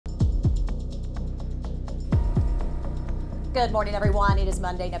Good morning, everyone. It is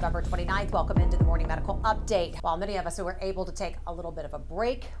Monday, November 29th. Welcome into the Morning Medical Update. While many of us were able to take a little bit of a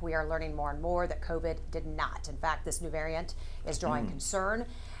break, we are learning more and more that COVID did not. In fact, this new variant is drawing concern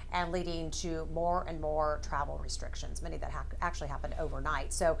and leading to more and more travel restrictions, many that actually happened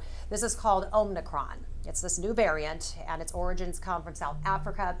overnight. So this is called Omicron. It's this new variant, and its origins come from South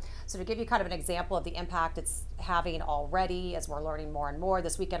Africa. So to give you kind of an example of the impact it's having already, as we're learning more and more,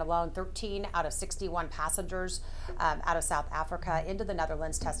 this weekend alone, 13 out of 61 passengers out of South Africa into the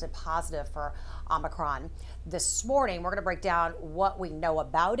Netherlands tested positive for Omicron. This morning, we're going to break down what we know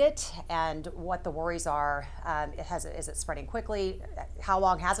about it and what the worries are. Is it spreading quickly? How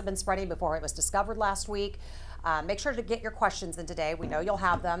long has it been spreading before it was discovered last week? Make sure to get your questions in today. We know you'll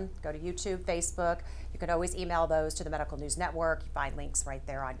have them. Go to YouTube, Facebook. You can always email those to the Medical News Network. You find links right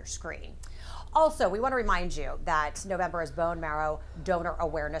there on your screen. Also, we want to remind you that November is Bone Marrow Donor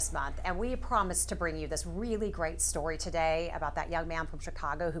Awareness Month, and we promised to bring you this really great story today about that young man from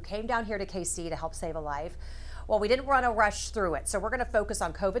Chicago who came down here to KC to help save a life. Well, we didn't want to rush through it, so we're going to focus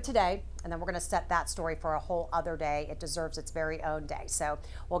on COVID today, and then we're going to set that story for a whole other day. It deserves its very own day. So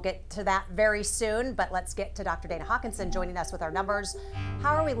we'll get to that very soon, but let's get to Dr. Dana Hawkinson joining us with our numbers.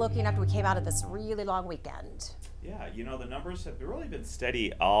 How are we looking after we came out of this really long weekend? Yeah, you know, the numbers have really been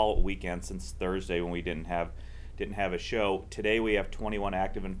steady all weekend since Thursday when we didn't have a show. Today we have 21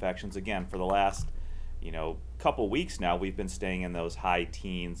 active infections. Again, for the last, couple weeks now, we've been staying in those high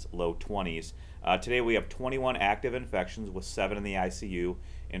teens, low 20s. Today we have 21 active infections with 7 in the ICU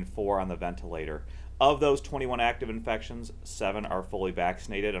and 4 on the ventilator. Of those 21 active infections, 7 are fully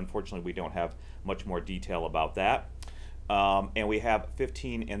vaccinated. Unfortunately, we don't have much more detail about that. And we have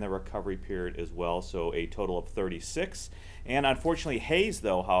 15 in the recovery period as well, so a total of 36. And unfortunately, Hays,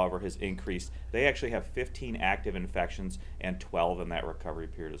 though, however, has increased. They actually have 15 active infections and 12 in that recovery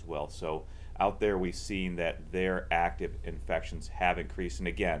period as well. So out there, we've seen that their active infections have increased. And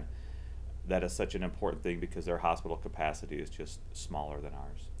again, that is such an important thing because their hospital capacity is just smaller than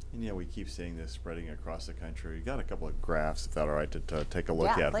ours. And yeah, we keep seeing this spreading across the country. You got a couple of graphs, if that's all right, to take a look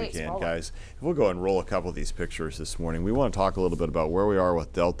at if we can, guys. If we'll go and roll a couple of these pictures this morning. We want to talk a little bit about where we are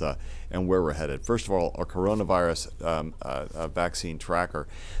with Delta and where we're headed. First of all, our coronavirus vaccine tracker.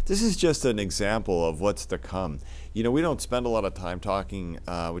 This is just an example of what's to come. You know, we don't spend a lot of time talking.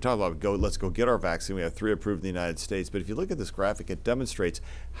 We talk about let's go get our vaccine. We have 3 approved in the United States. But if you look at this graphic, it demonstrates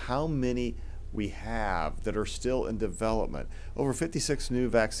how many we have that are still in development. Over 56 new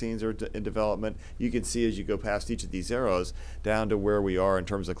vaccines are in development. You can see as you go past each of these arrows down to where we are in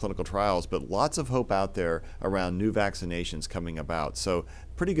terms of clinical trials, but lots of hope out there around new vaccinations coming about. So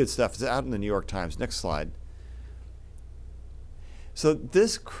pretty good stuff. It's out in the New York Times. Next slide. So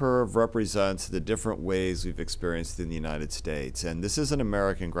this curve represents the different ways we've experienced in the United States. And this is an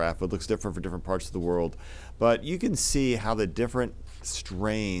American graph. It looks different for different parts of the world. But you can see how the different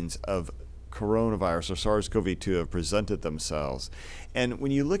strains of coronavirus or SARS-CoV-2 have presented themselves. And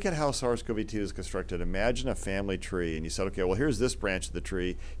when you look at how SARS-CoV-2 is constructed, imagine a family tree and you said, okay, well, here's this branch of the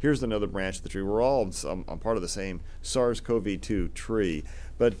tree, here's another branch of the tree. We're all part of the same SARS-CoV-2 tree.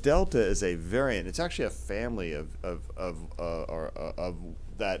 But Delta is a variant. It's actually a family of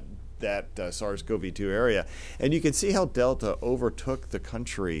that SARS-CoV-2 area. And you can see how Delta overtook the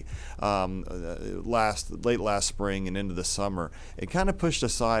country late last spring and into the summer. It kind of pushed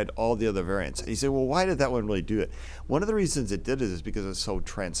aside all the other variants. And you say, well, why did that one really do it? One of the reasons it did it is because it's so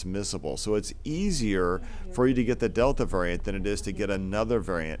transmissible. So it's easier for you to get the Delta variant than it is to get another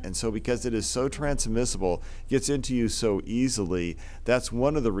variant. And so because it is so transmissible, gets into you so easily, that's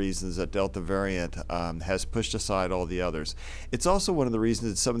one of the reasons that Delta variant has pushed aside all the others. It's also one of the reasons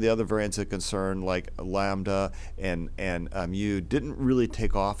that some of the other variants of concern like Lambda and Mu didn't really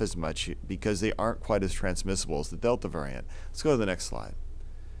take off as much because they aren't quite as transmissible as the Delta variant. Let's go to the next slide.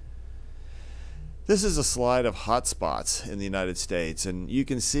 This is a slide of hotspots in the United States, and you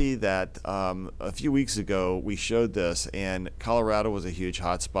can see that a few weeks ago we showed this, and Colorado was a huge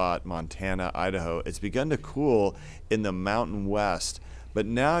hotspot, Montana, Idaho. It's begun to cool in the Mountain West. But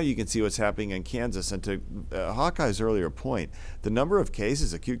now you can see what's happening in Kansas. And to Hawkeye's earlier point, the number of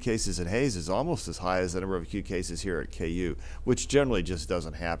cases, acute cases at Hays, is almost as high as the number of acute cases here at KU, which generally just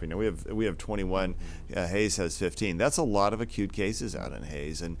doesn't happen. Now, we have 21. Hays has 15. That's a lot of acute cases out in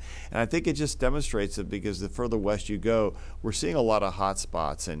Hays. And I think it just demonstrates that because the further west you go, we're seeing a lot of hot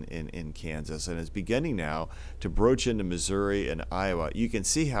spots in Kansas. And it's beginning now to broach into Missouri and Iowa. You can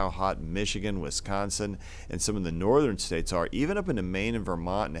see how hot Michigan, Wisconsin, and some of the northern states are, even up into Maine,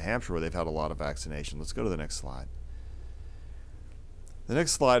 Vermont and New Hampshire, where they've had a lot of vaccination. Let's go to the next slide. The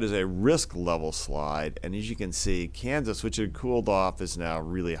next slide is a risk level slide, and as you can see, Kansas, which had cooled off, is now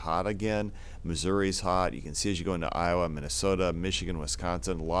really hot again. Missouri's hot. You can see as you go into Iowa, Minnesota, Michigan,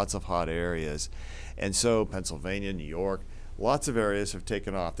 Wisconsin, lots of hot areas. And so Pennsylvania, New York, lots of areas have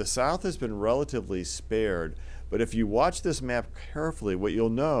taken off. The South has been relatively spared, but if you watch this map carefully, what you'll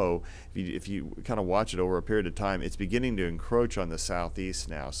know, if you kind of watch it over a period of time, it's beginning to encroach on the Southeast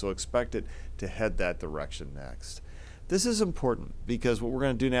now, so expect it to head that direction next. This is important because what we're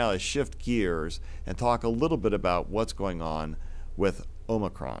going to do now is shift gears and talk a little bit about what's going on with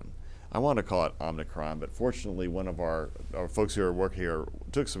Omicron. I want to call it Omicron, but fortunately one of our folks who are working here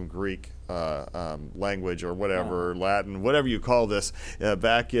took some Greek language or whatever, Latin, whatever you call this,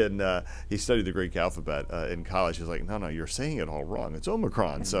 back in, he studied the Greek alphabet in college. He's like, no, you're saying it all wrong. It's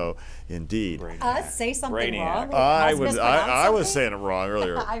Omicron. So indeed. Say something wrong? I was saying it wrong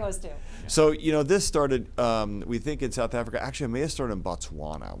earlier. I was too. So, this started, we think in South Africa. Actually, it may have started in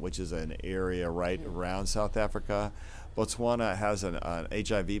Botswana, which is an area right around South Africa. Botswana has an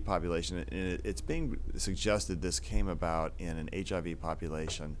HIV population, and it's being suggested this came about in an HIV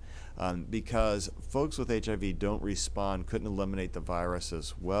population because folks with HIV don't respond, couldn't eliminate the virus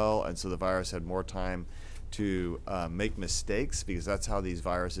as well, and so the virus had more time to make mistakes, because that's how these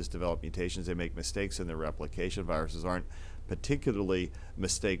viruses develop mutations. They make mistakes in their replication. Viruses aren't particularly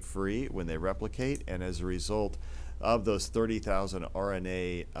mistake-free when they replicate, and as a result of those 30,000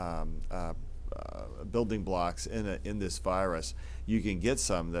 RNA building blocks in this virus, you can get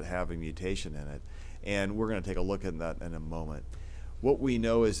some that have a mutation in it, and we're going to take a look at that in a moment. What we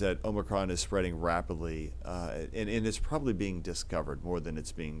know is that Omicron is spreading rapidly, and it's probably being discovered more than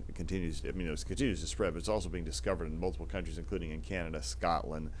it's being continues to spread, but it's also being discovered in multiple countries, including in Canada,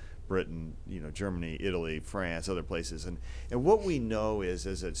 Scotland, Britain, Germany, Italy, France, other places. And what we know is,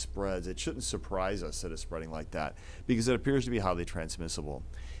 as it spreads, it shouldn't surprise us that it's spreading like that, because it appears to be highly transmissible.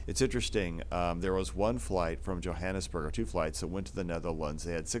 It's interesting, there was one flight from Johannesburg, or two flights, that went to the Netherlands.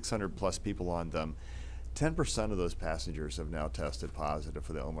 They had 600 plus people on them. 10% of those passengers have now tested positive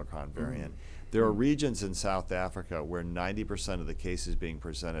for the Omicron variant. There are regions in South Africa where 90% of the cases being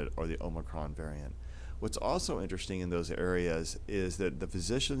presented are the Omicron variant. What's also interesting in those areas is that the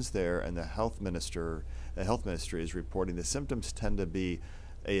physicians there and the health ministry is reporting the symptoms tend to be,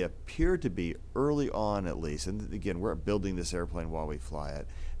 they appear to be early on at least, and again, we're building this airplane while we fly it.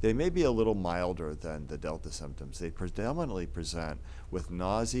 They may be a little milder than the Delta symptoms. They predominantly present with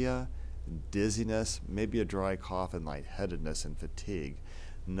nausea, dizziness, maybe a dry cough, and lightheadedness and fatigue.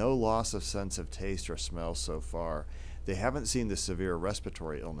 No loss of sense of taste or smell so far. They haven't seen the severe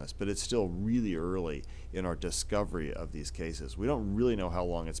respiratory illness, but it's still really early in our discovery of these cases. We don't really know how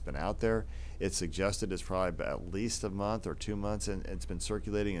long it's been out there. It's suggested it's probably at least a month or 2 months, and it's been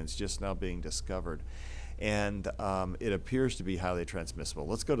circulating, and it's just now being discovered. And it appears to be highly transmissible.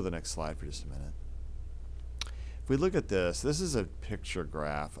 Let's go to the next slide for just a minute. If we look at this is a picture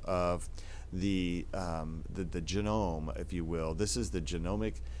graph of the genome, if you will. This is the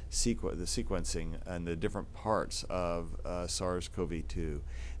genomic sequencing and the different parts of SARS-CoV-2. And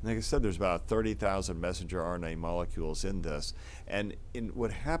like I said, there's about 30,000 messenger RNA molecules in this. And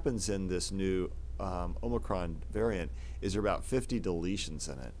what happens in this new Omicron variant is there are about 50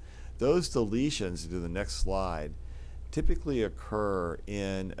 deletions in it. Those deletions, to the next slide, typically occur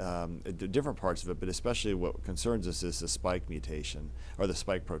in different parts of it, but especially what concerns us is the spike mutation, or the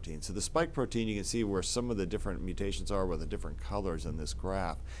spike protein. So the spike protein, you can see where some of the different mutations are with the different colors in this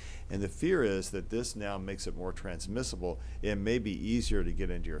graph. And the fear is that this now makes it more transmissible and may be easier to get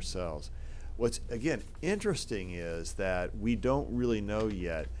into your cells. What's, again, interesting is that we don't really know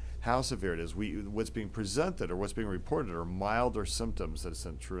yet how severe it is. What's being presented or what's being reported are milder symptoms that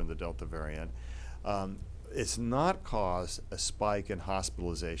isn't true in the Delta variant. It's not caused a spike in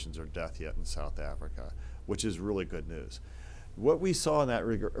hospitalizations or death yet in South Africa, which is really good news. What we saw in that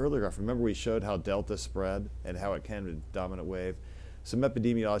earlier graph, remember we showed how Delta spread and how it can be a dominant wave? Some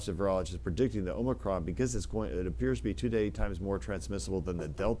epidemiologists and virologists are predicting that Omicron, because it appears to be 2 to 8 times more transmissible than the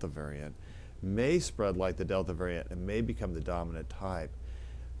Delta variant, may spread like the Delta variant and may become the dominant type.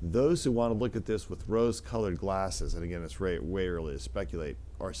 Those who want to look at this with rose-colored glasses, and again, it's way early to speculate,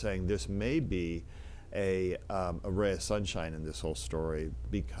 are saying this may be a ray of sunshine in this whole story,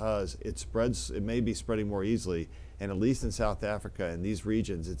 because it may be spreading more easily, and at least in South Africa and these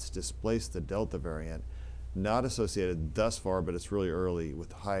regions, it's displaced the Delta variant, not associated thus far, but it's really early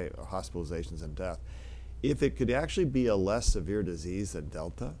with high hospitalizations and death. If it could actually be a less severe disease than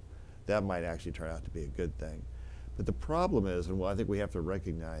Delta, that might actually turn out to be a good thing. But the problem is, and what I think we have to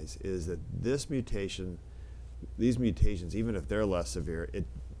recognize, is that these mutations, even if they're less severe, it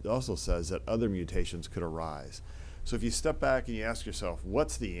also says that other mutations could arise. So if you step back and you ask yourself,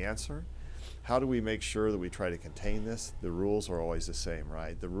 what's the answer? How do we make sure that we try to contain this? The rules are always the same,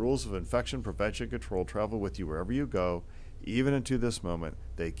 right? The rules of infection prevention control travel with you wherever you go, even into this moment.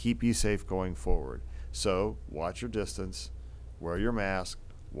 They keep you safe going forward. So watch your distance, wear your mask,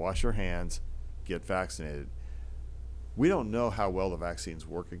 wash your hands, get vaccinated. We don't know how well the vaccines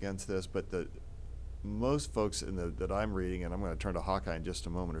work against this, but most folks that I'm reading, and I'm going to turn to Hawkeye in just a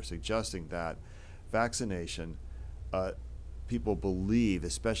moment, are suggesting that vaccination, people believe,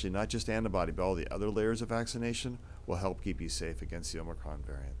 especially not just antibody, but all the other layers of vaccination, will help keep you safe against the Omicron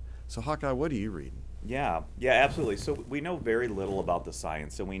variant. So Hawkeye, what are you reading? Yeah, absolutely. So we know very little about the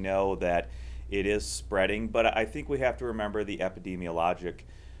science, and we know that it is spreading, but I think we have to remember the epidemiologic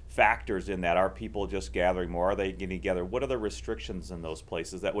factors in that. Are people just gathering more? Are they getting together? What are the restrictions in those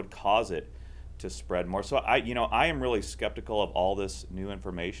places that would cause it to spread more? So I am really skeptical of all this new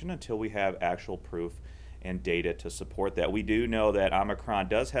information until we have actual proof and data to support that. We do know that Omicron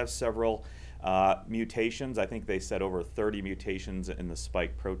does have several mutations. I think they said over 30 mutations in the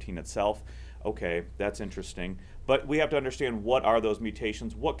spike protein itself. Okay, that's interesting. But we have to understand, what are those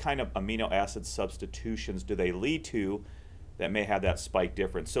mutations? What kind of amino acid substitutions do they lead to that may have that spike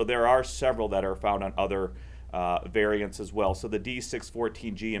difference? So there are several that are found on other variants as well. So the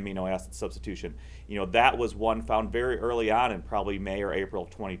D614G amino acid substitution, that was one found very early on in probably May or April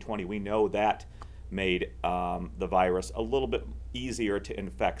of 2020. We know that made the virus a little bit easier to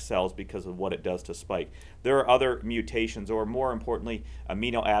infect cells because of what it does to spike. There are other mutations, or more importantly,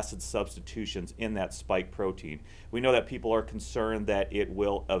 amino acid substitutions in that spike protein. We know that people are concerned that it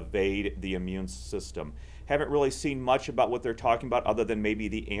will evade the immune system. Haven't really seen much about what they're talking about other than maybe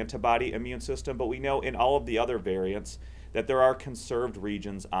the antibody immune system, but we know in all of the other variants that there are conserved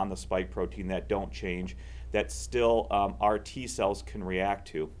regions on the spike protein that don't change, that still our T cells can react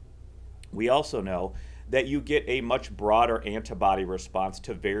to. We also know that you get a much broader antibody response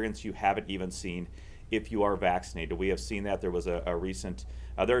to variants you haven't even seen if you are vaccinated. We have seen that. There was a recent,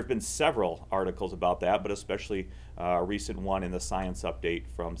 there have been several articles about that, but especially a recent one in the Science Update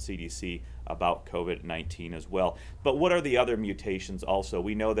from CDC about COVID-19 as well. But what are the other mutations also?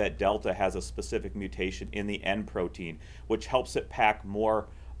 We know that Delta has a specific mutation in the N protein, which helps it pack more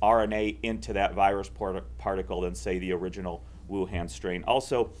RNA into that virus particle than, say, the original Wuhan strain.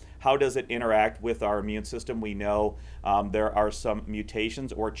 Also, how does it interact with our immune system? We know there are some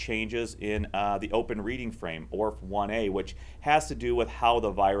mutations or changes in the open reading frame, ORF1A, which has to do with how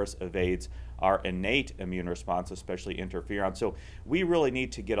the virus evades our innate immune response, especially interferon. So we really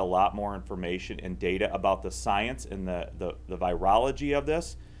need to get a lot more information and data about the science and the virology of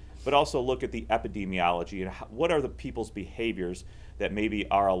this, but also look at the epidemiology and what are the people's behaviors that maybe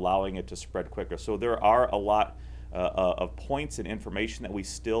are allowing it to spread quicker. So there are a lot of points and information that we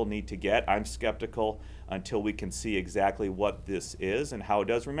still need to get. I'm skeptical until we can see exactly what this is and how it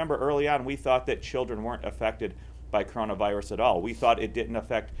does. Remember, early on, we thought that children weren't affected by coronavirus at all. We thought it didn't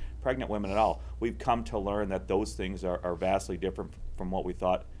affect pregnant women at all. We've come to learn that those things are vastly different from what we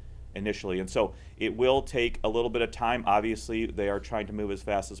thought initially. And so it will take a little bit of time. Obviously, they are trying to move as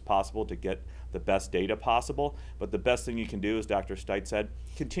fast as possible to get the best data possible. But the best thing you can do, as Dr. Stites said,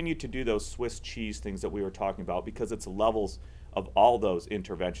 continue to do those Swiss cheese things that we were talking about, because it's levels of all those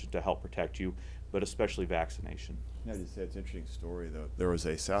interventions to help protect you, but especially vaccination. I just say it's an interesting story, though. There was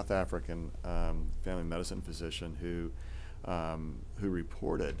a South African family medicine physician who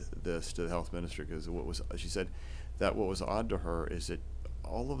reported this to the health ministry, because she said that what was odd to her is that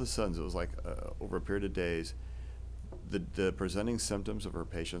all of a sudden, it was like over a period of days, the presenting symptoms of her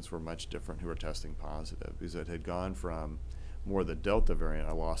patients were much different who were testing positive, because it had gone from more the Delta variant,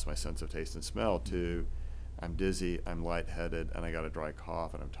 I lost my sense of taste and smell, to I'm dizzy, I'm lightheaded, and I got a dry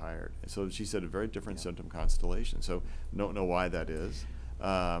cough, and I'm tired. And so she said a very different symptom constellation. So don't know why that is.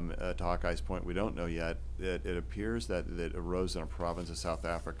 To Hawkeye's point, we don't know yet. It appears that it arose in a province of South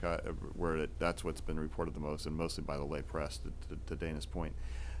Africa where that's what's been reported the most, and mostly by the lay press, to Dana's point,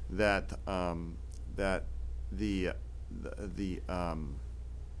 that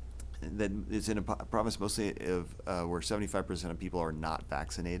that it's in a province mostly where 75% of people are not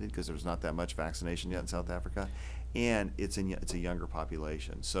vaccinated, because there's not that much vaccination yet in South Africa, and it's a younger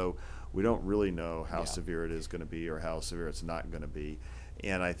population. So we don't really know how severe it is going to be or how severe it's not going to be.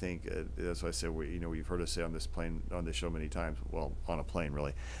 And I think that's why I say you've heard us say on this show many times, well, on a plane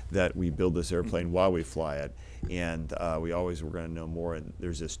really, that we build this airplane while we fly it, and we always were going to know more. And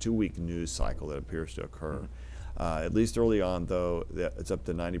there's this 2-week news cycle that appears to occur. At least early on, though, it's up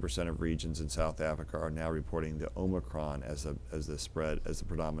to 90% of regions in South Africa are now reporting the Omicron as the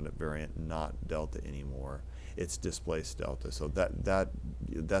predominant variant, not Delta anymore. It's displaced Delta. So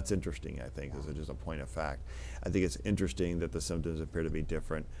that's interesting, I think, as just a point of fact. I think it's interesting that the symptoms appear to be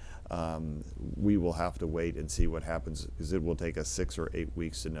different. We will have to wait and see what happens, because it will take us 6 or 8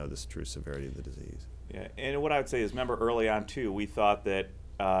 weeks to know the true severity of the disease. Yeah, and what I would say is, remember early on too, we thought that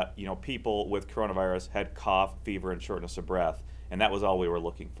people with coronavirus had cough, fever, and shortness of breath, and that was all we were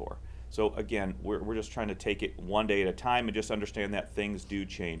looking for. So again, we're just trying to take it one day at a time and just understand that things do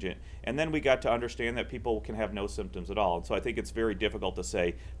change. And then we got to understand that people can have no symptoms at all. And so I think it's very difficult to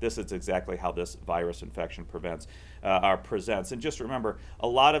say this is exactly how this virus infection presents. And just remember, a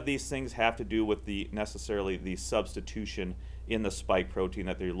lot of these things have to do with the substitution in the spike protein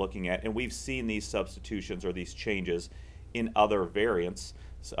that they're looking at. And we've seen these substitutions or these changes in other variants,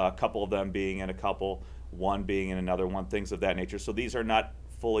 a couple of them being in a couple, one being in another one, things of that nature. So these are not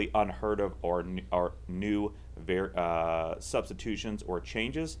fully unheard of or new substitutions or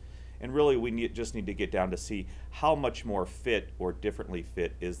changes. And really we just need to get down to see how much more fit or differently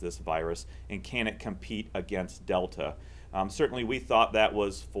fit is this virus, and can it compete against Delta. Certainly we thought that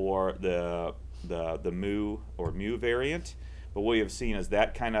was for the mu variant, but what we have seen is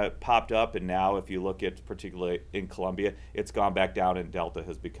that kind of popped up, and now if you look at particularly in Colombia, it's gone back down, and Delta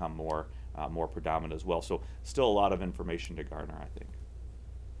has become more predominant as well. So still a lot of information to garner, I think.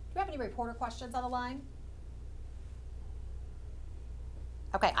 Do we have any reporter questions on the line?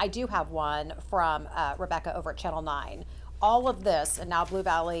 Okay, I do have one from Rebecca over at Channel 9. All of this, and now Blue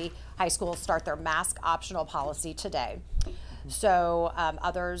Valley High School start their mask optional policy today. So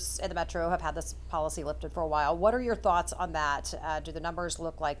others in the metro have had this policy lifted for a while. What are your thoughts on that? Do the numbers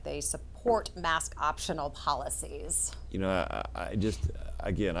look like they support mask optional policies? You know,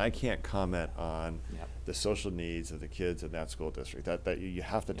 I can't comment on the social needs of the kids in that school district. That you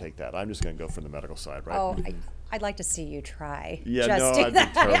have to take that. I'm just going to go from the medical side, right? Oh, I'd like to see you try. Yeah, no, I'd be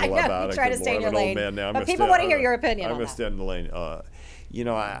terrible about it. Try to stay in your lane. But people want to hear your opinion on that. I'm going to stand in the lane. You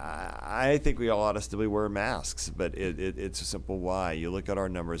know, I think we all ought to still be wearing masks, but it's a simple why. You look at our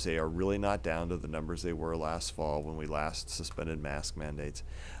numbers; they are really not down to the numbers they were last fall when we last suspended mask mandates.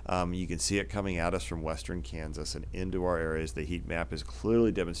 You can see it coming at us from western Kansas and into our areas. The heat map is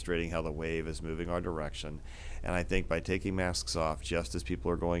clearly demonstrating how the wave is moving our direction. And I think by taking masks off, just as people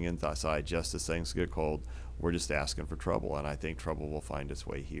are going inside, just as things get cold, we're just asking for trouble. And I think trouble will find its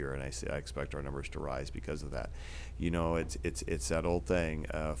way here. And I expect our numbers to rise because of that. You know, it's that old thing: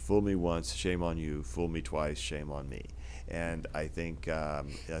 fool me once, shame on you; fool me twice, shame on me. And I think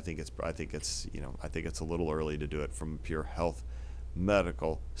it's a little early to do it from a pure health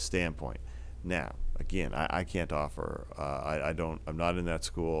medical standpoint. Now, again, I can't offer. I'm not in that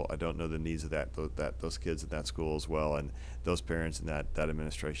school. I don't know the needs of those kids in that school as well, and those parents and that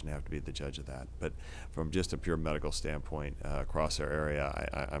administration have to be the judge of that. But from just a pure medical standpoint, across our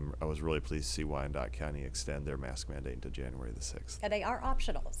area, I was really pleased to see Wyandotte County extend their mask mandate until January the 6th. And they are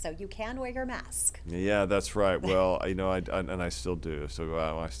optional, so you can wear your mask. Yeah, that's right. Well, you know, I still do. So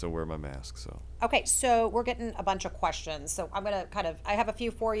I still wear my mask. So. Okay, so we're getting a bunch of questions. So I'm going to I have a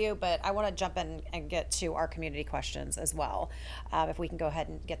few for you, but I want to jump in and get to our community questions as well, if we can go ahead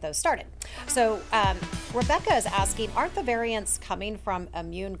and get those started. So Rebecca is asking, aren't the variants coming from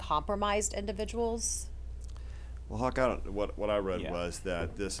immune-compromised individuals? Well, Hawk, what I read was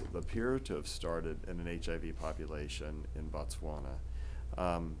that this appeared to have started in an HIV population in Botswana,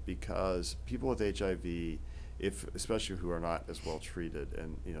 because people with HIV, especially who are not as well treated,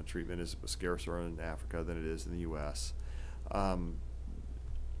 and you know, treatment is scarcer in Africa than it is in the U.S.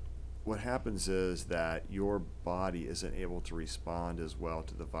 What happens is that your body isn't able to respond as well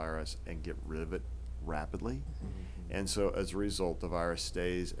to the virus and get rid of it rapidly, and so as a result, the virus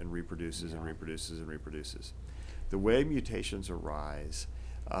stays and reproduces and reproduces and reproduces. The way mutations arise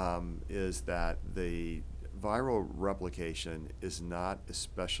is that the viral replication is not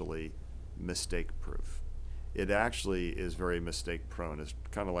especially mistake-proof. It actually is very mistake-prone. It's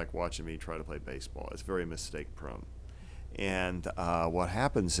kind of like watching me try to play baseball. It's very mistake-prone. And what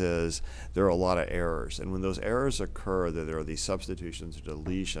happens is there are a lot of errors. And when those errors occur, there are these substitutions or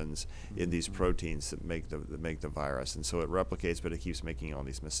deletions in these proteins that make the virus. And so it replicates, but it keeps making all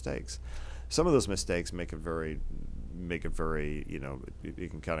these mistakes. Some of those mistakes make it very, you know, you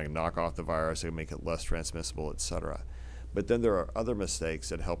can kind of knock off the virus, and make it less transmissible, et cetera. But then there are other mistakes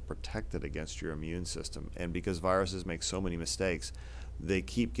that help protect it against your immune system. And because viruses make so many mistakes, they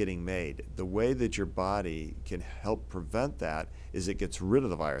keep getting made. The way that your body can help prevent that is it gets rid of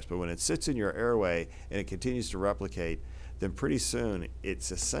the virus. But when it sits in your airway and it continues to replicate, then pretty soon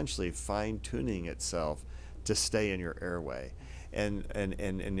it's essentially fine-tuning itself to stay in your airway. And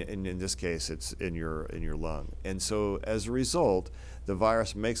in this case, it's in your lung. And so as a result, the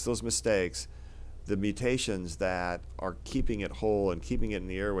virus makes those mistakes. The mutations that are keeping it whole and keeping it in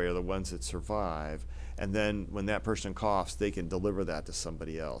the airway are the ones that survive. And then when that person coughs, they can deliver that to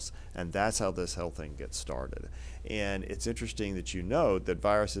somebody else. And that's how this whole thing gets started. And it's interesting that you note that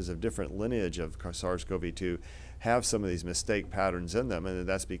viruses of different lineage of SARS-CoV-2 have some of these mistake patterns in them, and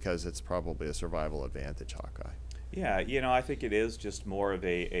that's because it's probably a survival advantage, Hawkeye. Yeah, I think it is just more of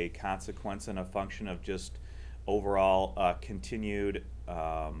a consequence and a function of just overall continued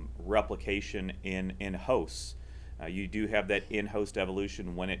replication in hosts. You do have that in-host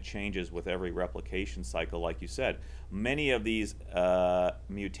evolution when it changes with every replication cycle, like you said. Many of these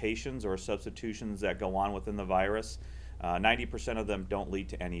mutations or substitutions that go on within the virus, 90% of them don't lead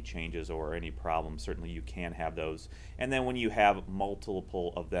to any changes or any problems. Certainly you can have those. And then when you have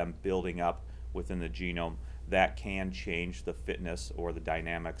multiple of them building up within the genome, that can change the fitness or the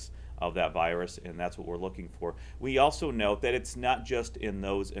dynamics of that virus, and that's what we're looking for. We also note that it's not just in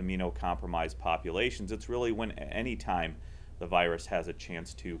those immunocompromised populations. It's really when any time the virus has a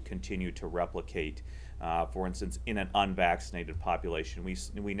chance to continue to replicate. For instance, in an unvaccinated population,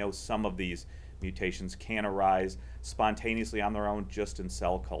 we know some of these mutations can arise spontaneously on their own just in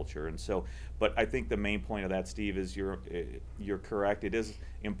cell culture. And so, but I think the main point of that, Steve, is you're correct. It is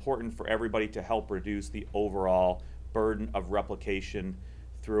important for everybody to help reduce the overall burden of replication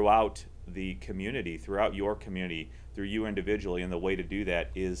throughout the community, throughout your community, through you individually, and the way to do that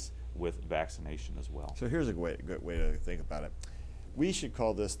is with vaccination as well. So here's a good way to think about it. We should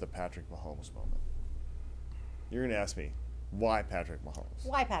call this the Patrick Mahomes moment. You're going to ask me, why Patrick Mahomes?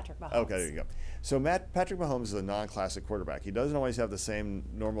 Why Patrick Mahomes? Okay, there you go. So Patrick Mahomes is a non-classic quarterback. He doesn't always have the same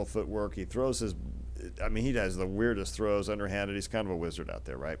normal footwork. He throws he does the weirdest throws, underhanded. He's kind of a wizard out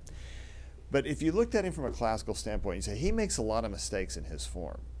there, right? But if you looked at him from a classical standpoint, you say he makes a lot of mistakes in his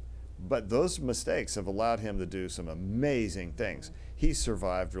form. But those mistakes have allowed him to do some amazing things. He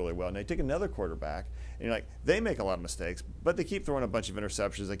survived really well. Now you take another quarterback, and you're like, they make a lot of mistakes, but they keep throwing a bunch of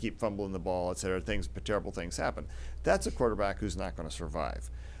interceptions, they keep fumbling the ball, et cetera. Terrible things happen. That's a quarterback who's not going to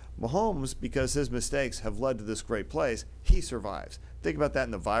survive. Mahomes, because his mistakes have led to this great place, he survives. Think about that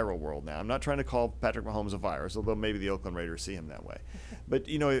in the viral world now. I'm not trying to call Patrick Mahomes a virus, although maybe the Oakland Raiders see him that way. But,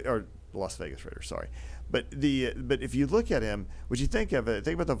 or Las Vegas Raiders, sorry. But if you look at him, would you think of it,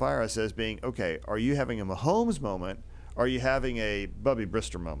 think about the virus as being, okay, are you having a Mahomes moment? Or are you having a Bubby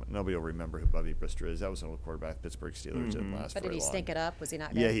Brister moment? Nobody will remember who Bubby Brister is. That was an old quarterback, Pittsburgh Steelers. Didn't last But very did he long. stink it up? Was he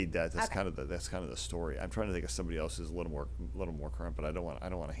not good? Yeah, he did. That's Okay. kind of the story. I'm trying to think of somebody else who's a little more current, but I don't want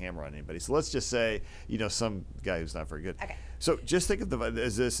to hammer on anybody. So let's just say, some guy who's not very good. Okay. So just think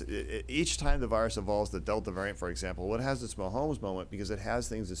of each time the virus evolves, the Delta variant, for example, it has its Mahomes moment because it has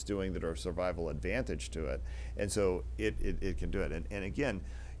things it's doing that are survival advantage to it, and so it can do it. And again,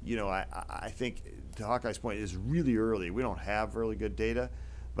 I think to Hawkeye's point is really early. We don't have really good data,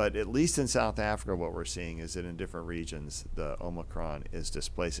 but at least in South Africa, what we're seeing is that in different regions, the Omicron is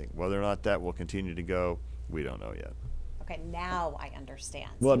displacing. Whether or not that will continue to go, we don't know yet. Okay, now I understand.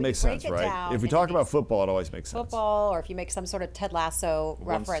 Well, So it we makes break sense, it right? down If we into talk about these football, it always makes sense. football, or if you make some sort of Ted Lasso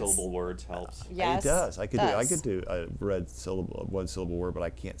reference. One-syllable words helps. Yes, It does. I could does. do a one syllable word, but I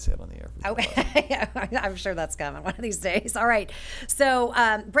can't say it on the air. Okay, I'm sure that's coming one of these days. All right. So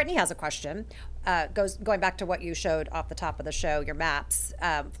Brittany has a question. Going back to what you showed off the top of the show, your maps.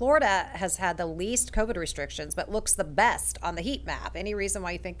 Florida has had the least COVID restrictions, but looks the best on the heat map. Any reason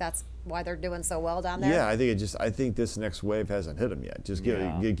why you think that's why they're doing so well down there? Yeah, I think this next wave hasn't hit them yet. Just give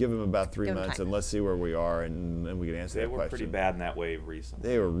them about 3 Give 'em months time. and let's see where we are, and we can answer They that were question. pretty bad in that wave recently.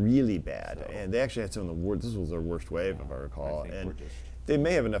 They were really bad, So- and they actually had some of the worst. This was their worst wave, if I recall. I think And we're just- they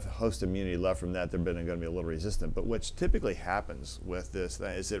may have enough host immunity left from that. They're going to be a little resistant. But what typically happens with this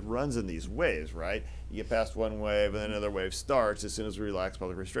is it runs in these waves, right? You get past one wave, and then another wave starts as soon as we relax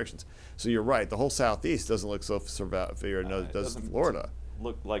public restrictions. So you're right. The whole Southeast doesn't look so severe as It does doesn't Florida.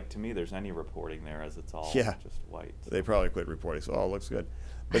 Look like to me there's any reporting there, as it's all Yeah. just white. They probably quit reporting, so it all looks good.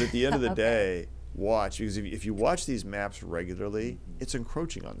 But at the end of the day, watch, because if you watch these maps regularly, it's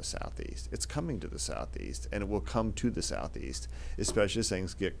encroaching on the Southeast. It's coming to the Southeast, and it will come to the Southeast, especially as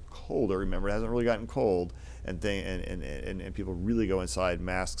things get colder. Remember, it hasn't really gotten cold, and people really go inside,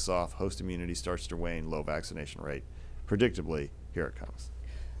 masks off, host immunity starts to wane, low vaccination rate. Predictably, here it comes.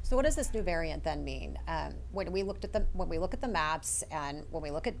 So what does this new variant then mean? When we look at the maps and when we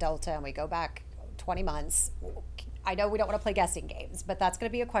look at Delta and we go back 20 months, I know we don't want to play guessing games, but that's going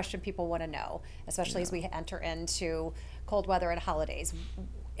to be a question people want to know, especially as we enter into cold weather and holidays.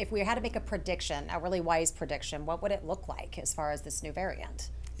 If we had to make a prediction, a really wise prediction, what would it look like as far as this new variant?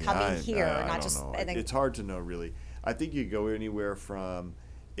 coming here, I not don't just. know. And then, It's hard to know, really. I think you go anywhere from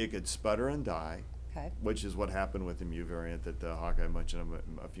it could sputter and die, okay. which is what happened with the Mu variant that Hawkeye mentioned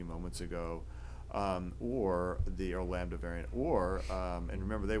a few moments ago, or the Lambda variant, or and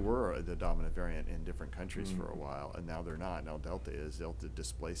remember they were the dominant variant in different countries for a while, and now they're not. Now Delta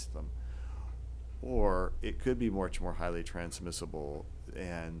displaced them. Or it could be much more highly transmissible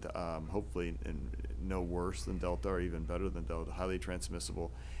and hopefully no worse than Delta or even better than Delta, highly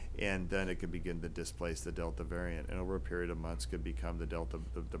transmissible, and then it could begin to displace the Delta variant, and over a period of months could become the Delta,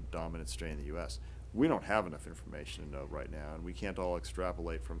 the dominant strain in the U.S. We don't have enough information to know right now, and we can't all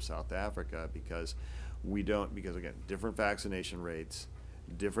extrapolate from South Africa because again, different vaccination rates,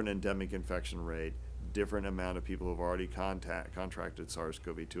 different endemic infection rate, different amount of people who have already contracted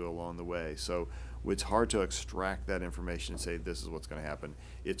SARS-CoV-2 along the way. So it's hard to extract that information and say this is what's going to happen.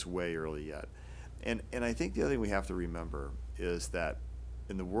 It's way early yet. And I think the other thing we have to remember is that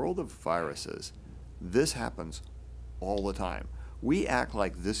in the world of viruses, this happens all the time. We act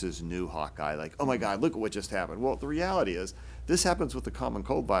like this is new, Hawkeye, like, oh my God, look at what just happened. Well, the reality is this happens with the common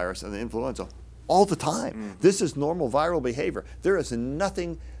cold virus and the influenza all the time. This is normal viral behavior. There is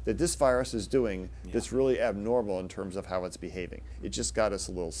nothing that this virus is doing that's really abnormal in terms of how it's behaving. It just got us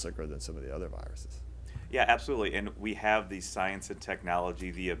a little sicker than some of the other viruses. Yeah, absolutely. And we have the science and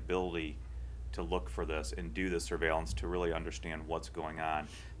technology, the ability to look for this and do the surveillance to really understand what's going on,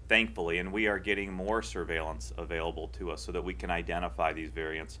 thankfully. And we are getting more surveillance available to us so that we can identify these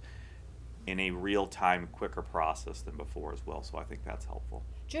variants in a real-time, quicker process than before as well. So I think that's helpful.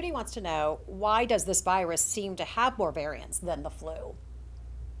 Judy wants to know, why does this virus seem to have more variants than the flu?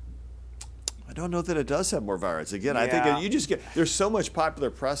 I don't know that it does have more variants. Again, I think there's so much popular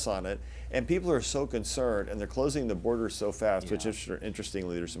press on it, and people are so concerned, and they're closing the borders so fast, which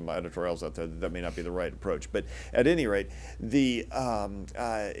interestingly, there's some editorials out there that may not be the right approach. But at any rate,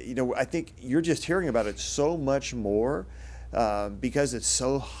 I think you're just hearing about it so much more because it's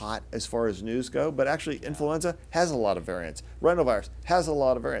so hot as far as news go. But actually, influenza has a lot of variants. Rhinovirus has a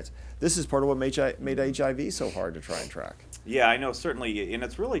lot of variants. This is part of what made HIV so hard to try and track. Yeah, I know, certainly, and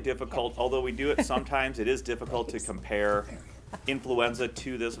it's really difficult, although we do it sometimes, it is difficult to compare influenza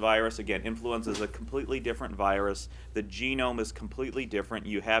to this virus. Again, influenza is a completely different virus. The genome is completely different.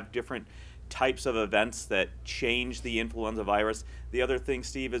 You have different types of events that change the influenza virus. The other thing,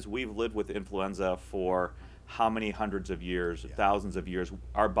 Steve, is we've lived with influenza for how many hundreds of years, thousands of years.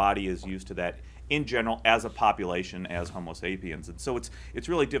 Our body is used to that in general as a population, as Homo sapiens. And so it's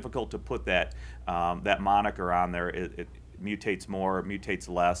really difficult to put that moniker on there. It mutates more, mutates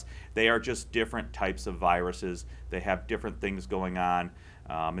less. They are just different types of viruses. They have different things going on.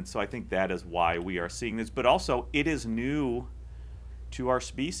 And so I think that is why we are seeing this. But also, it is new to our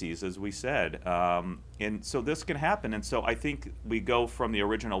species, as we said. And so this can happen. And so I think we go from the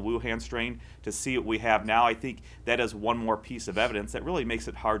original Wuhan strain to see what we have now. I think that is one more piece of evidence that really makes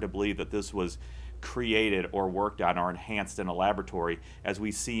it hard to believe that this was created or worked on or enhanced in a laboratory, as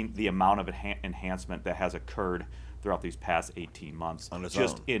we've seen the amount of enhancement that has occurred throughout these past 18 months, on its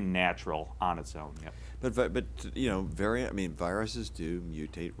just own. In natural, on its own. Yep. But viruses do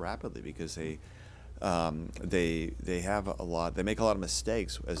mutate rapidly because they have a lot. They make a lot of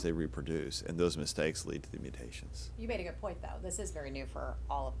mistakes as they reproduce, and those mistakes lead to the mutations. You made a good point, though. This is very new for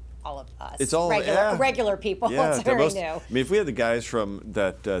all of us. It's all regular people. Yeah, it's very new. I mean, if we had the guys from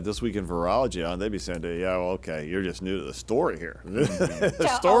that This Week in Virology on, they'd be saying, "Yeah, well, okay, you're just new to the story here. The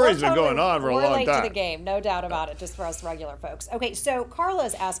story's been going on for a long time." We're late to the game, no doubt about it. Just for us regular folks. Okay, so Carla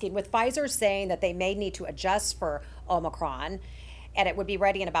is asking, with Pfizer saying that they may need to adjust for Omicron, and it would be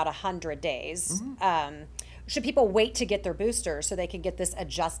ready in about 100 days. Should people wait to get their booster so they can get this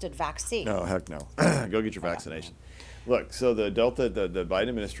adjusted vaccine? No, heck no. Go get your vaccination. Look, so the Biden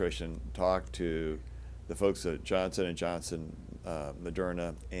administration talked to the folks at Johnson & Johnson,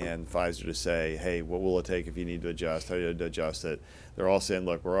 Moderna, and Pfizer to say, hey, what will it take if you need to adjust? How do you adjust it? They're all saying,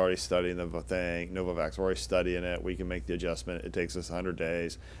 look, we're already studying the thing, Novavax, we're already studying it. We can make the adjustment. It takes us 100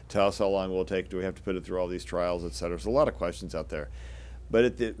 days. Tell us how long will it take. Do we have to put it through all these trials, et cetera? There's a lot of questions out there.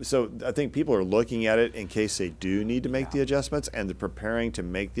 But so I think people are looking at it in case they do need to make the adjustments, and they're preparing to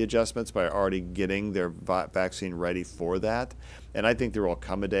make the adjustments by already getting their vaccine ready for that. And I think there will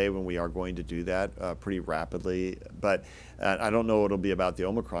come a day when we are going to do that pretty rapidly. But I don't know if it'll be about the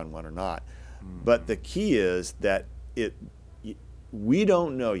Omicron one or not. But the key is that we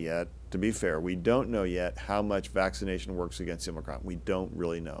don't know yet, to be fair, we don't know yet how much vaccination works against Omicron. We don't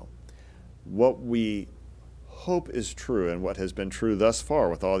really know. What we hope is true, and what has been true thus far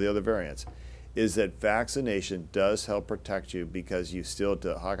with all the other variants, is that vaccination does help protect you because you still,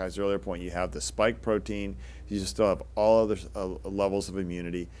 to Hawkeye's earlier point, you have the spike protein, you still have all other levels of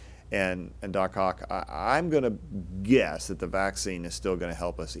immunity. And Doc Hawk, I'm going to guess that the vaccine is still going to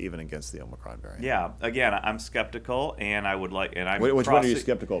help us even against the Omicron variant. Yeah, again, I'm skeptical, and I would like, and I'm which one are you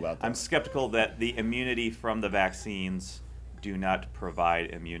skeptical about? I'm skeptical that the immunity from the vaccines do not provide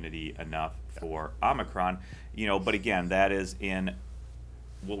immunity enough for Omicron. But again, that is in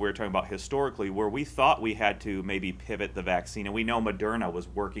what we were talking about historically, where we thought we had to maybe pivot the vaccine, and we know Moderna was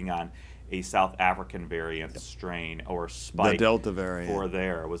working on a South African variant strain or spike. The Delta variant. For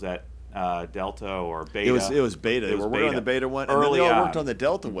there. Was that Delta or Beta? It was Beta. They were working on the Beta one, and then they all worked on the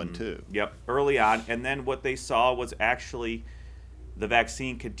Delta one too. Yep, early on. And then what they saw was actually the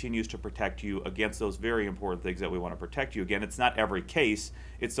vaccine continues to protect you against those very important things that we want to protect you. Again, it's not every case.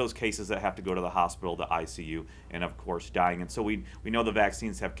 It's those cases that have to go to the hospital, the ICU, and of course dying. And so we know the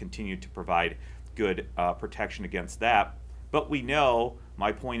vaccines have continued to provide good protection against that. But we know,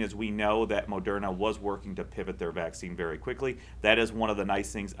 my point is, we know that Moderna was working to pivot their vaccine very quickly. That is one of the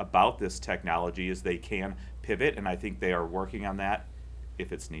nice things about this technology is they can pivot, and I think they are working on that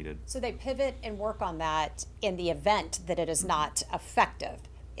if it's needed. So they pivot and work on that in the event that it is not effective.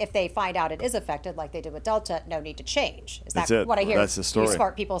 If they find out it is effective, like they did with Delta, no need to change. Is that what I hear? That's the story. You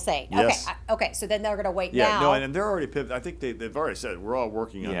smart people saying. Yes. Okay. So then they're going to wait now. Yeah, no, and they're already pivoted. I think they've already said we're all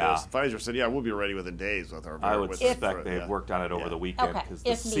working on this. Pfizer said, we'll be ready within days with our. I would suspect they've worked on it over the weekend because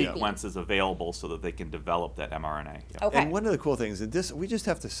the sequence is available so that they can develop that mRNA. Yeah. Okay. And one of the cool things is we just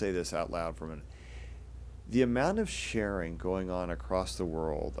have to say this out loud for a minute. The amount of sharing going on across the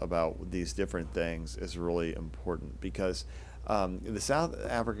world about these different things is really important because the South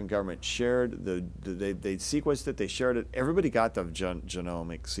African government shared they sequenced it, they shared it. Everybody got the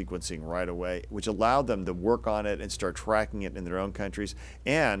genomic sequencing right away, which allowed them to work on it and start tracking it in their own countries,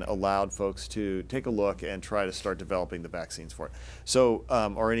 and allowed folks to take a look and try to start developing the vaccines for it. So,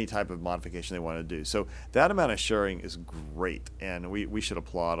 or any type of modification they want to do. So that amount of sharing is great, and we should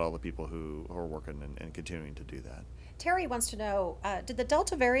applaud all the people who are working and continuing to do that. Terry wants to know, did the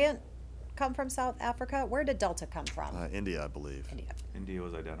Delta variant come from South Africa? Where did Delta come from? India, I believe. India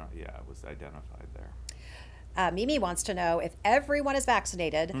was identified. Yeah, it was identified there. Mimi wants to know if everyone is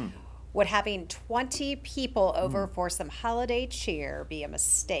vaccinated, would having 20 people over for some holiday cheer be a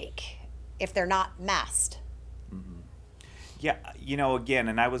mistake if they're not masked? Yeah, again,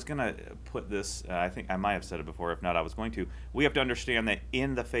 and I was going to put this, I think I might have said it before, if not I was going to. We have to understand that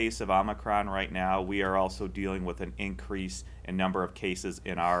in the face of Omicron right now, we are also dealing with an increase in number of cases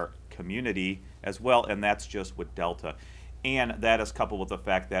in our community as well, and that's just with Delta. And that is coupled with the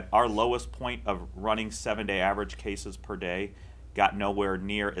fact that our lowest point of running 7-day average cases per day got nowhere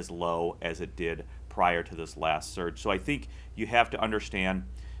near as low as it did prior to this last surge. So I think you have to understand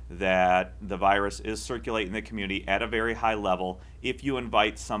that the virus is circulating in the community at a very high level. If you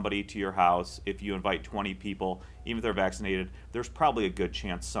invite somebody to your house, if you invite 20 people, even if they're vaccinated, there's probably a good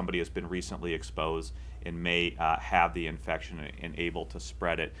chance somebody has been recently exposed and may have the infection and able to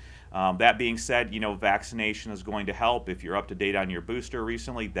spread it. That being said, vaccination is going to help. If you're up to date on your booster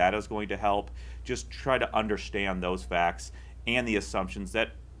recently, that is going to help. Just try to understand those facts and the assumptions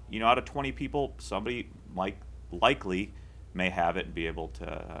that, out of 20 people, somebody likely may have it and be able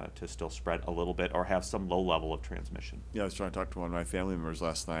to still spread a little bit or have some low level of transmission. Yeah, I was trying to talk to one of my family members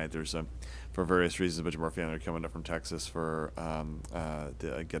last night. There's for various reasons, a bunch of our family are coming up from Texas for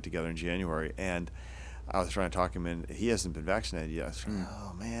to get together in January, and I was trying to talk him in. He hasn't been vaccinated yet. I was trying,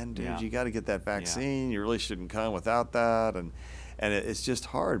 oh man, dude, you got to get that vaccine. You really shouldn't come without that, and it's just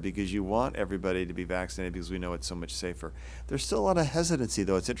hard because you want everybody to be vaccinated because we know it's so much safer. There's still a lot of hesitancy,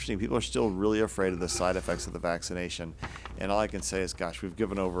 though. It's interesting. People are still really afraid of the side effects of the vaccination. And all I can say is, gosh, we've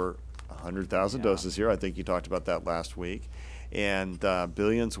given over 100,000 doses here. I think you talked about that last week. And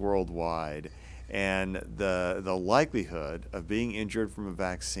billions worldwide. And the likelihood of being injured from a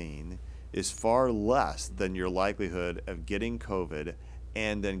vaccine is far less than your likelihood of getting COVID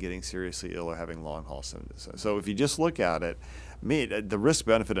and then getting seriously ill or having long-haul symptoms. So if you just look at it, the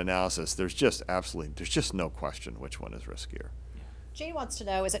risk-benefit analysis, there's just no question which one is riskier. Jane wants to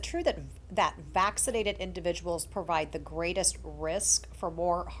know, is it true that vaccinated individuals provide the greatest risk for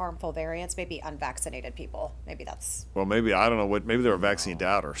more harmful variants, maybe unvaccinated people? Maybe that's... Well, maybe, I don't know, maybe they're a vaccine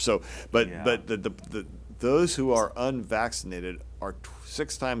doubter. So, but those who are unvaccinated are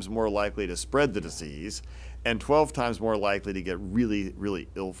 6 times more likely to spread the disease and 12 times more likely to get really, really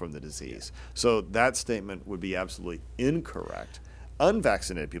ill from the disease. So that statement would be absolutely incorrect.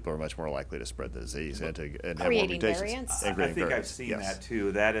 unvaccinated people are much more likely to spread the disease and have more Creating mutations. variants? And I creating think variants. I've seen Yes. that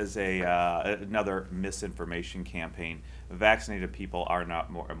too. That is another misinformation campaign. Vaccinated people are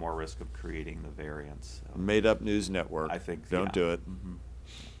not more risk of creating the variants. So Made up news network. I think Don't do it.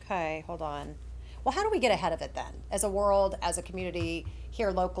 Okay, hold on. Well, how do we get ahead of it then? As a world, as a community, here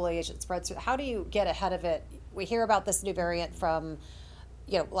locally, as it spreads, how do you get ahead of it? We hear about this new variant from,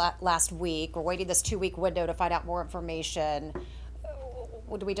 last week. We're waiting this 2-week window to find out more information.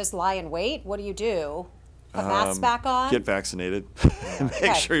 Do we just lie and wait? What do you do? Put masks back on? Get vaccinated. Make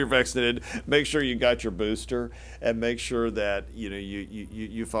Okay. sure you're vaccinated. Make sure you got your booster, and make sure that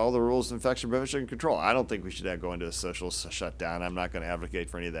you follow the rules of infection prevention and control. I don't think we should go into a social shutdown. I'm not going to advocate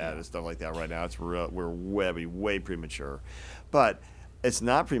for any of that and stuff like that right now. We're way premature, but it's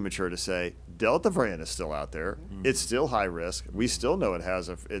not premature to say Delta variant is still out there. It's still high risk. We still know it has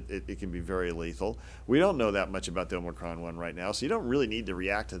it can be very lethal. We don't know that much about the Omicron one right now, so you don't really need to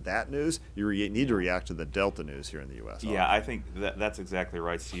react to that news. You need to react to the Delta news here in the U.S. yeah, I think that's exactly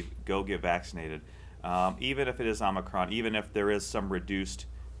right, Steve. Go get vaccinated. Even if it is Omicron, even if there is some reduced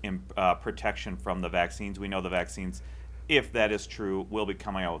protection from the vaccines, we know the vaccines, if that is true, we'll be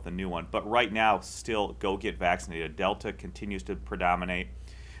coming out with a new one. But right now, still go get vaccinated. Delta continues to predominate.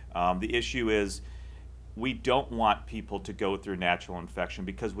 The issue is we don't want people to go through natural infection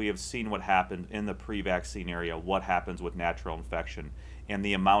because we have seen what happened in the pre-vaccine area, what happens with natural infection and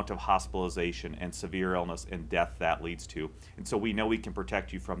the amount of hospitalization and severe illness and death that leads to. And so we know we can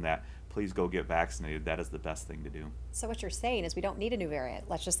protect you from that. Please go get vaccinated. That is the best thing to do. So what you're saying is we don't need a new variant.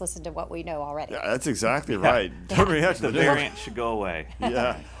 Let's just listen to what we know already. Yeah, that's exactly right. Don't react to The variant should go away.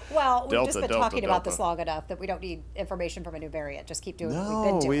 Yeah. Well, we've just been Delta, talking about Delta. this long enough that we don't need information from a new variant. Just keep doing what we've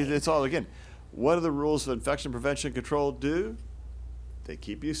No, been doing. it's all, again, what do the rules of infection prevention and control do? They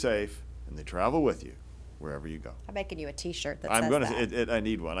keep you safe, and they travel with you wherever you go. I'm making you a T-shirt that I'm says going that. to, I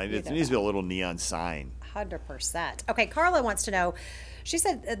need one. It Either needs to be a little neon sign. 100%. Okay, Carla wants to know, she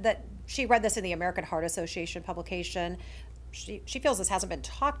said that she read this in the American Heart Association publication. She feels this hasn't been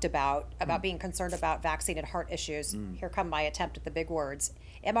talked about being concerned about vaccine and heart issues. Here come my attempt at the big words.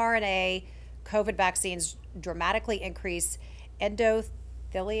 mRNA, COVID vaccines dramatically increase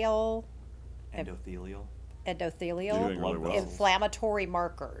endothelial Endothelial. You're doing really well. inflammatory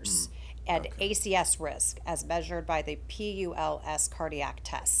markers and Okay. ACS risk as measured by the PULS cardiac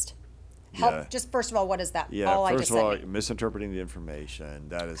test. Help, Yeah. just first of all, what is that? Yeah, all I first just of all, said. misinterpreting the information.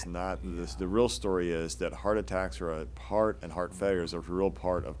 That is not this. The real story is that heart attacks are a part, and heart failure is a real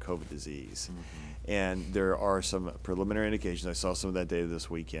part of COVID disease. And there are some preliminary indications. I saw some of that data this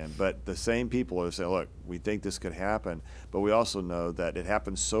weekend. But the same people are saying, look, we think this could happen, but we also know that it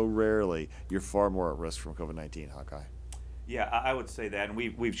happens so rarely, you're far more at risk from COVID-19, Hawkeye. Yeah, I would say that, and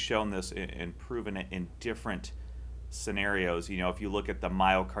we've shown this and proven it in different scenarios. If you look at the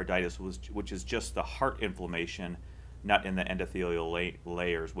myocarditis, which is just the heart inflammation, not in the endothelial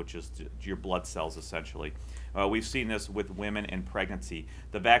layers, which is your blood cells essentially. We've seen this with women in pregnancy.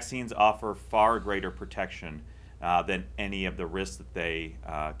 The vaccines offer far greater protection than any of the risks that they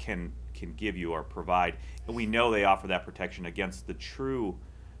can give you or provide. And we know they offer that protection against the true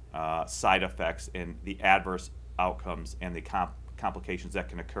side effects and the adverse outcomes and the complications that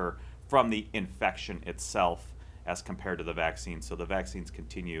can occur from the infection itself as compared to the vaccine. So the vaccines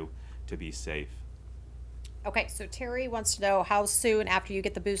continue to be safe. Okay, so Terry wants to know how soon after you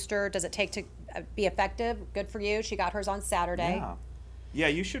get the booster does it take to be effective? Good for you. She got hers on Saturday. Yeah,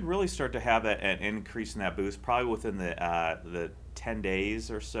 you should really start to have an increase in that boost probably within the 10 days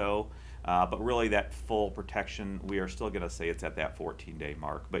or so. But really that full protection, we are still going to say it's at that 14-day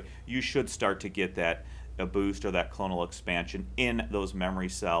mark. But you should start to get a boost or that clonal expansion in those memory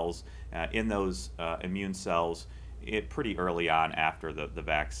cells, in those immune cells, pretty early on after the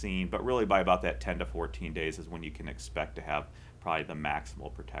vaccine. But really by about that 10 to 14 days is when you can expect to have probably the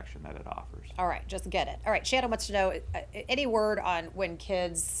maximal protection that it offers. All right, just get it. All right, Shannon wants to know, any word on when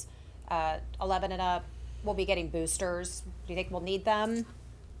kids 11 and up will be getting boosters? Do you think we'll need them?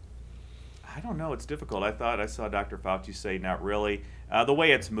 I don't know. It's difficult. I thought I saw Dr. Fauci say not really. The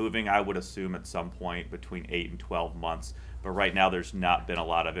way it's moving, I would assume at some point between 8 and 12 months. But right now there's not been a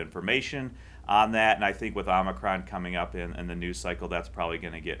lot of information on that. And I think with Omicron coming up in the news cycle, that's probably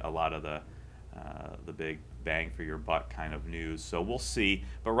going to get a lot of the big bang for your buck kind of news. So we'll see.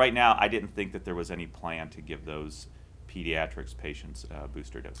 But right now I didn't think that there was any plan to give those pediatrics patients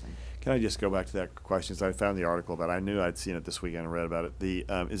booster dosing. Can I just go back to that question? So I found the article about it. I knew I'd seen it this weekend and read about it.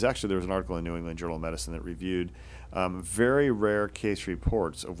 There was an article in New England Journal of Medicine that reviewed very rare case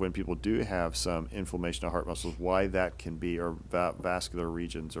reports of when people do have some inflammation of heart muscles, why that can be, or vascular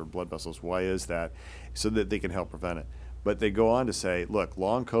regions or blood vessels, why is that, so that they can help prevent it. But they go on to say, look,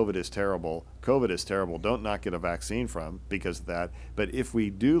 long COVID is terrible. COVID is terrible. Don't not get a vaccine from because of that. But if we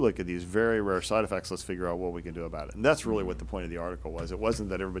do look at these very rare side effects, let's figure out what we can do about it. And that's really what the point of the article was. It wasn't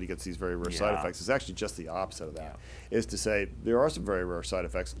that everybody gets these very rare side effects. It's actually just the opposite of that, is to say there are some very rare side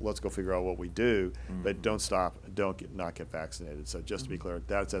effects. Let's go figure out what we do, but don't stop. Not get vaccinated. So just to be clear,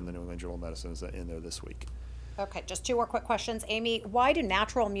 that's in the New England Journal of Medicine is in there this week. Okay, just two more quick questions. Amy, why do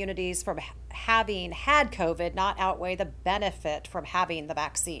natural immunities from having had COVID not outweigh the benefit from having the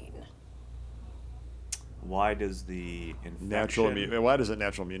vaccine? Why does the infection... Why does a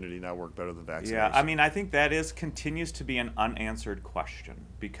natural immunity not work better than vaccination? Yeah, I mean, I think that continues to be an unanswered question,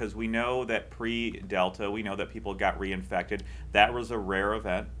 because we know that pre-Delta, we know that people got reinfected. That was a rare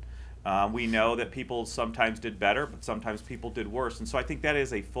event. We know that people sometimes did better, but sometimes people did worse. And so I think that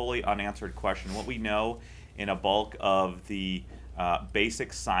is a fully unanswered question. What we know in a bulk of the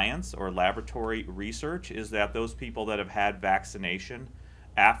basic science or laboratory research is that those people that have had vaccination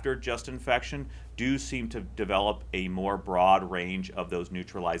after just infection do seem to develop a more broad range of those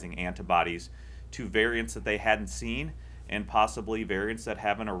neutralizing antibodies to variants that they hadn't seen, and possibly variants that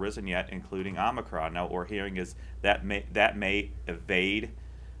haven't arisen yet, including Omicron. Now, what we're hearing is that may evade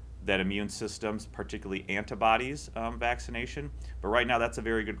that immune system's, particularly antibodies, vaccination. But right now, that's a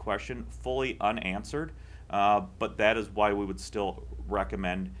very good question, fully unanswered. But that is why we would still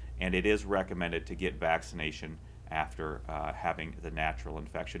recommend, and it is recommended, to get vaccination after having the natural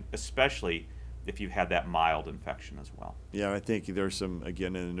infection, especially if you've had that mild infection as well. Yeah, I think there's some,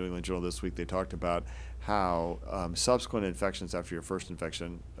 again, in the New England Journal this week, they talked about how subsequent infections after your first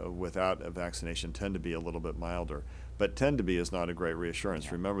infection without a vaccination tend to be a little bit milder. But tend to be is not a great reassurance.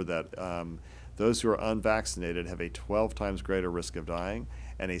 Yeah. Remember that those who are unvaccinated have a 12 times greater risk of dying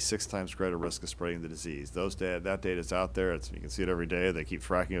and a 6 times greater risk of spreading the disease. That data is out there. You can see it every day. They keep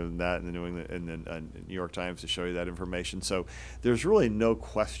tracking that in the New York Times to show you that information. So there's really no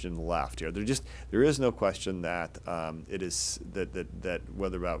question left here. There is no question that it is that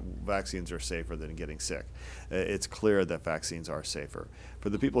whether about vaccines are safer than getting sick. It's clear that vaccines are safer. For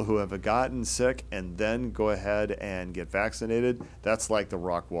the people who have gotten sick and then go ahead and get vaccinated, that's like the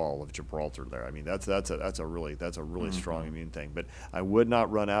rock wall of Gibraltar there. I mean, that's a really strong immune thing. But I would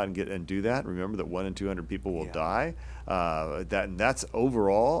not run out and do that. Remember that 1 in 200 people will die. That's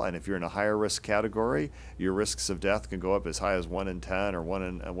overall. And if you're in a higher risk category, your risks of death can go up as high as 1 in 10 or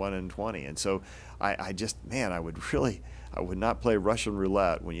 1 in 20. And so I would not play Russian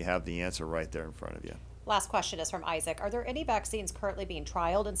roulette when you have the answer right there in front of you. Last question is from Isaac. Are there any vaccines currently being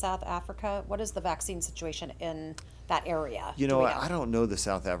trialed in South Africa? What is the vaccine situation in that area? You know, I don't know the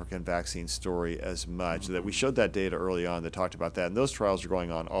South African vaccine story as much. That we showed that data early on that talked about that, and those trials are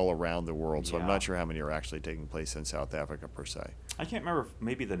going on all around the world, so I'm not sure how many are actually taking place in South Africa per se. I can't remember if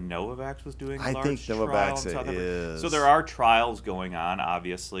maybe the Novavax was doing a I large think trial Novavax in South Africa. is. So there are trials going on,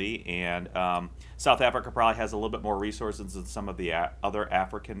 obviously, and South Africa probably has a little bit more resources than some of the other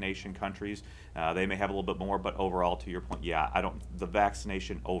African nation countries. They may have a little bit more, but overall, to your point, the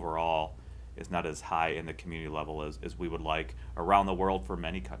vaccination overall is not as high in the community level as we would like around the world for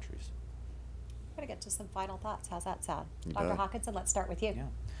many countries. We're going to get to some final thoughts. How's that sound? Dr. Hawkinson, let's start with you.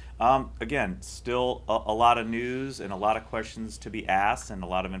 Yeah. Again, still a lot of news and a lot of questions to be asked and a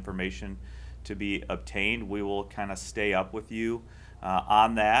lot of information to be obtained. We will kind of stay up with you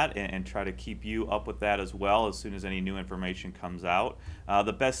on that and try to keep you up with that as well as soon as any new information comes out.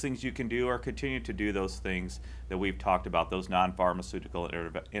 The best things you can do are continue to do those things that we've talked about, those non-pharmaceutical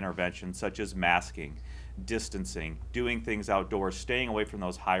interventions such as masking, distancing, doing things outdoors, staying away from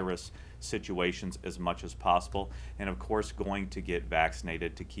those high-risk situations as much as possible, and of course going to get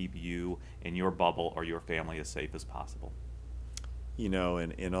vaccinated to keep you and your bubble or your family as safe as possible. You know,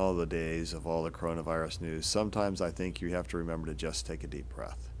 in all the days of all the coronavirus news, sometimes I think you have to remember to just take a deep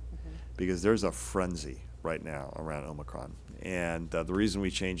breath, because there's a frenzy right now around Omicron. And the reason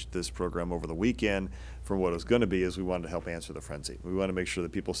we changed this program over the weekend from what it was going to be is we wanted to help answer the frenzy. We want to make sure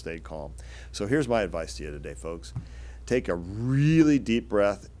that people stayed calm. So here's my advice to you today, folks. Take a really deep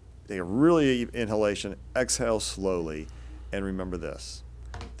breath, take a really deep inhalation, exhale slowly, and remember this.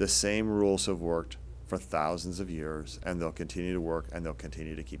 The same rules have worked for thousands of years, and they'll continue to work, and they'll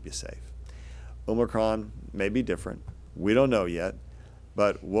continue to keep you safe. Omicron may be different. We don't know yet,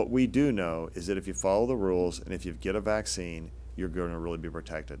 but what we do know is that if you follow the rules and if you get a vaccine, you're going to really be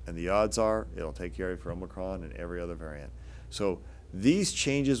protected. And the odds are it'll take care of you for Omicron and every other variant. So these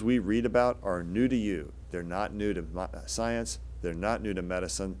changes we read about are new to you. They're not new to science. They're not new to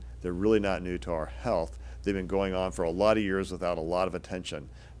medicine. They're really not new to our health. They've been going on for a lot of years without a lot of attention.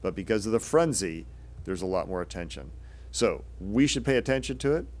 But because of the frenzy, there's a lot more attention. So we should pay attention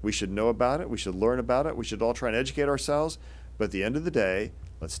to it. We should know about it. We should learn about it. We should all try and educate ourselves. But at the end of the day,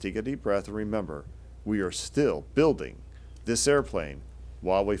 let's take a deep breath and remember, we are still building this airplane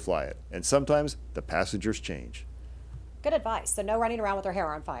while we fly it. And sometimes the passengers change. Good advice. So no running around with her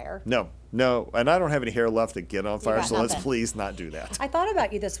hair on fire. No. And I don't have any hair left to get on fire, got so let's nothing. please not do that. I thought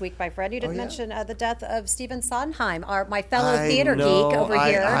about you this week, my friend. You didn't yeah? mention the death of Stephen Sondheim, my fellow I theater know, geek over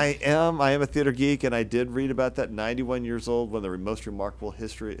here. I am a theater geek, and I did read about that. 91 years old, one of the most remarkable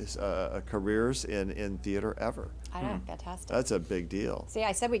careers in theater ever. I know, fantastic. That's a big deal. See,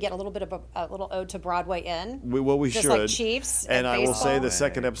 I said we get a little bit of a little ode to Broadway in. We just should. like Chiefs and I will say baseball. the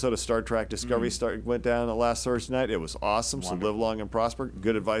second episode of Star Trek Discovery went down last Thursday night. It was awesome. Wonderful. So live long and prosper.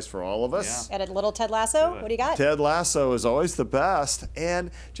 Good advice for all of us. And a little Ted Lasso. What do you got? Ted Lasso is always the best. And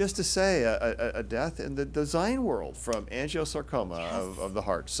just to say, a death in the design world from angiosarcoma of the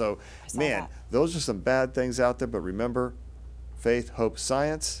heart. So, man, those are some bad things out there. But remember, faith, hope,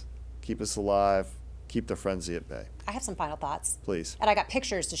 science, keep us alive, keep the frenzy at bay. I have some final thoughts. Please. And I got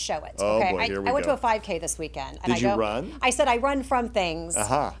pictures to show it. Oh, okay? boy, here we I went go. to a 5K this weekend. And Did you run? I said I run from things.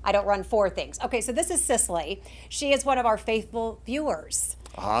 Uh-huh. I don't run for things. Okay, so this is Cicely. She is one of our faithful viewers.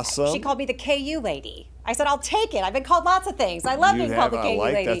 Awesome. She called me the KU lady. I said, I'll take it. I've been called lots of things. I love being called the KU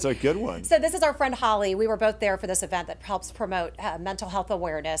lady. That's a good one. So this is our friend Holly. We were both there for this event that helps promote mental health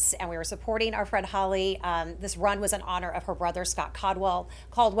awareness, and we were supporting our friend Holly. This run was in honor of her brother, Scott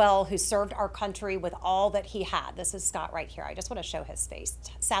Caldwell, who served our country with all that he had. This is Scott right here. I just want to show his face.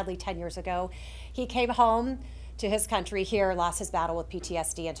 Sadly, 10 years ago, he came home to his country here, lost his battle with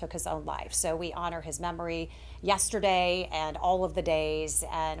PTSD, and took his own life. So we honor his memory yesterday and all of the days.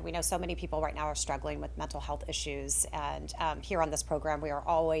 And we know so many people right now are struggling with mental health issues. And here on this program, we are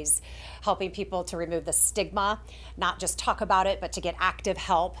always helping people to remove the stigma, not just talk about it, but to get active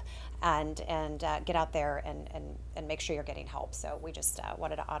help and get out there and make sure you're getting help. So we just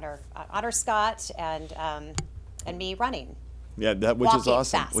wanted to honor Scott and me running. Yeah, which is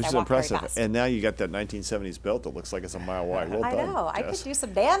awesome, fast. which I is walk very impressive. fast. And now you got that 1970s belt that looks like it's a mile wide. Well I done, know. I Jess. could do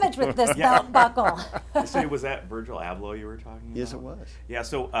some damage with this belt buckle. So was that Virgil Abloh you were talking about? Yes, it was. Yeah,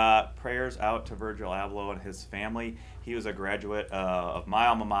 so prayers out to Virgil Abloh and his family. He was a graduate of my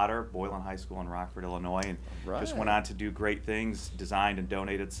alma mater, Boylan High School in Rockford, Illinois, and just went on to do great things, designed and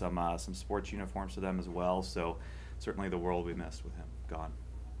donated some sports uniforms to them as well. So certainly the world will be missed with him gone.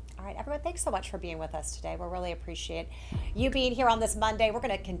 All right, everyone, thanks so much for being with us today. We really appreciate you being here on this Monday. We're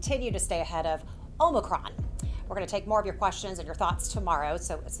going to continue to stay ahead of Omicron. We're going to take more of your questions and your thoughts tomorrow,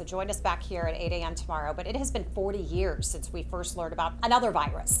 so join us back here at 8 a.m. tomorrow. But it has been 40 years since we first learned about another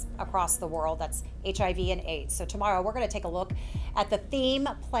virus across the world, that's HIV and AIDS. So tomorrow we're going to take a look at the theme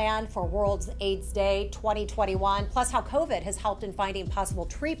plan for World AIDS Day 2021, plus how COVID has helped in finding possible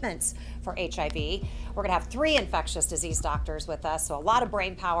treatments for HIV. We're going to have 3 infectious disease doctors with us, so a lot of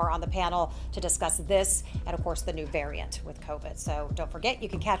brain power on the panel to discuss this and, of course, the new variant with COVID. So don't forget, you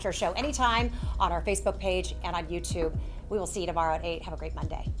can catch our show anytime on our Facebook page and on YouTube. We will see you tomorrow at 8. Have a great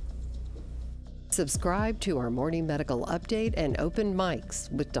Monday. Subscribe to our Morning Medical Update and Open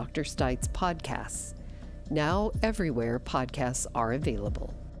Mics with Dr. Stites podcasts. Now everywhere podcasts are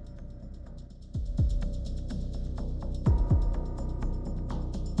available.